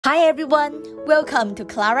Hi everyone, welcome to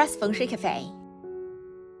Clara's Feng Shui Cafe.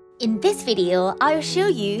 In this video, I'll show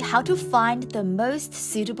you how to find the most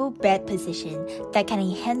suitable bed position that can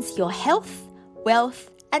enhance your health, wealth,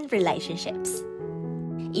 and relationships.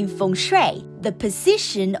 In Feng Shui, the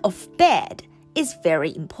position of bed is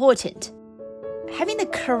very important. Having the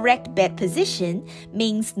correct bed position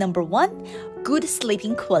means number 1, good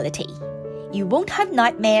sleeping quality. You won't have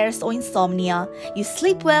nightmares or insomnia, you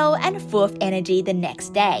sleep well and full of energy the next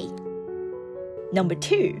day. Number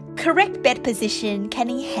 2, correct bed position can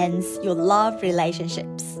enhance your love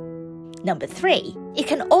relationships. Number 3, it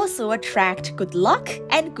can also attract good luck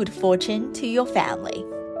and good fortune to your family.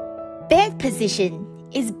 Bed position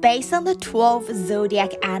is based on the 12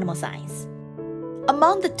 zodiac animal signs.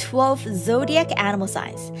 Among the 12 zodiac animal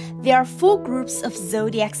signs, there are 4 groups of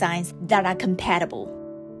zodiac signs that are compatible.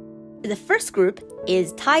 The first group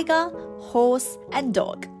is tiger, horse, and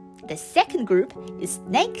dog. The second group is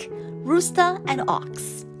snake, rooster, and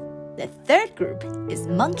ox. The third group is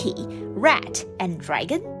monkey, rat, and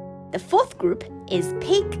dragon. The fourth group is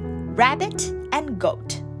pig, rabbit, and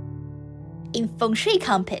goat. In Feng Shui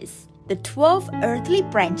compass, the 12 earthly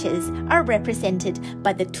branches are represented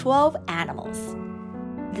by the 12 animals.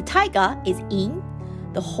 The tiger is yin,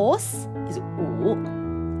 the horse is wu,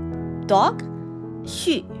 dog,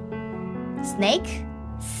 xu, snake,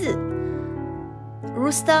 si,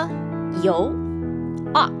 rooster, you,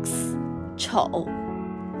 ox, chou,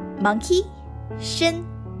 monkey, shen,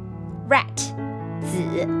 rat,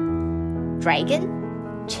 zi,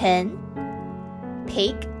 dragon, chen,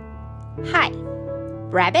 pig, hai,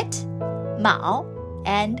 rabbit, mao,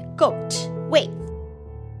 and goat, wei.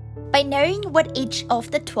 By knowing what each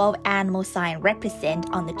of the 12 animal signs represent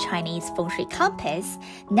on the Chinese Feng Shui compass,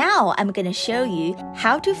 now I'm going to show you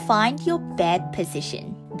how to find your bed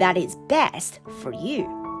position that is best for you.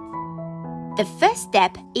 The first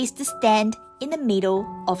step is to stand in the middle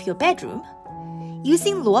of your bedroom,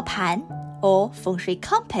 using luopan or Feng Shui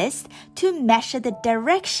compass to measure the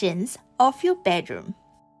directions of your bedroom.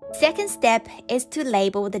 Second step is to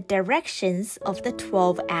label the directions of the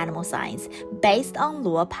 12 animal signs based on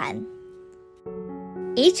luopan.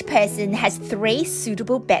 Each person has 3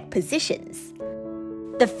 suitable bed positions.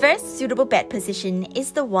 The first suitable bed position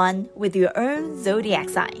is the one with your own zodiac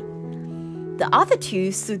sign. The other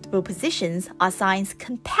 2 suitable positions are signs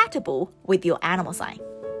compatible with your animal sign.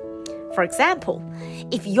 For example,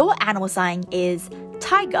 if your animal sign is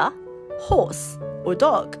tiger, horse, or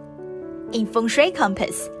dog, in Feng Shui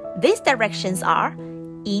compass, these directions are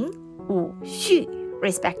yin, wu, xu,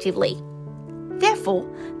 respectively. Therefore,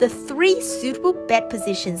 the 3 suitable bed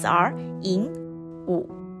positions are yin, wu,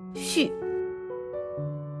 xu.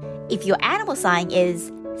 If your animal sign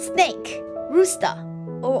is snake, rooster,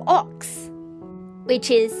 or ox,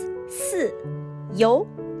 which is si, you,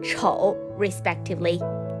 chou, respectively,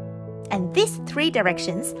 and these 3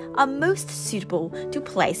 directions are most suitable to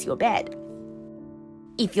place your bed.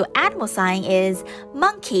 If your animal sign is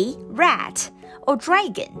monkey, rat, or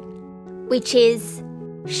dragon, which is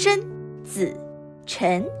shen, zi,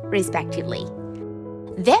 chen, respectively.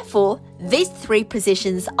 Therefore, these 3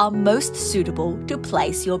 positions are most suitable to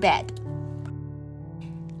place your bed.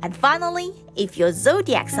 And finally, if your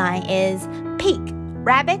zodiac sign is pig,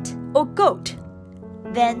 rabbit, or goat,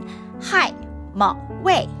 then hai, mao,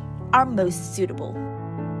 wei are most suitable.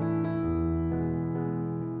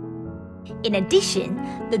 In addition,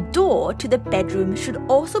 the door to the bedroom should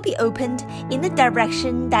also be opened in the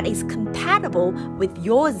direction that is compatible with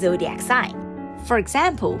your zodiac sign. For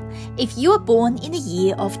example, if you are born in the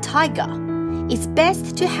year of tiger, it's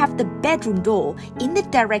best to have the bedroom door in the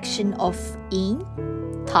direction of yin,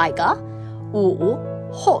 tiger, wu,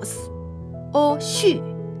 horse, or xu,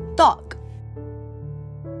 dog.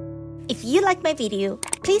 If you like my video,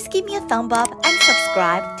 please give me a thumb up and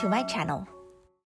subscribe to my channel.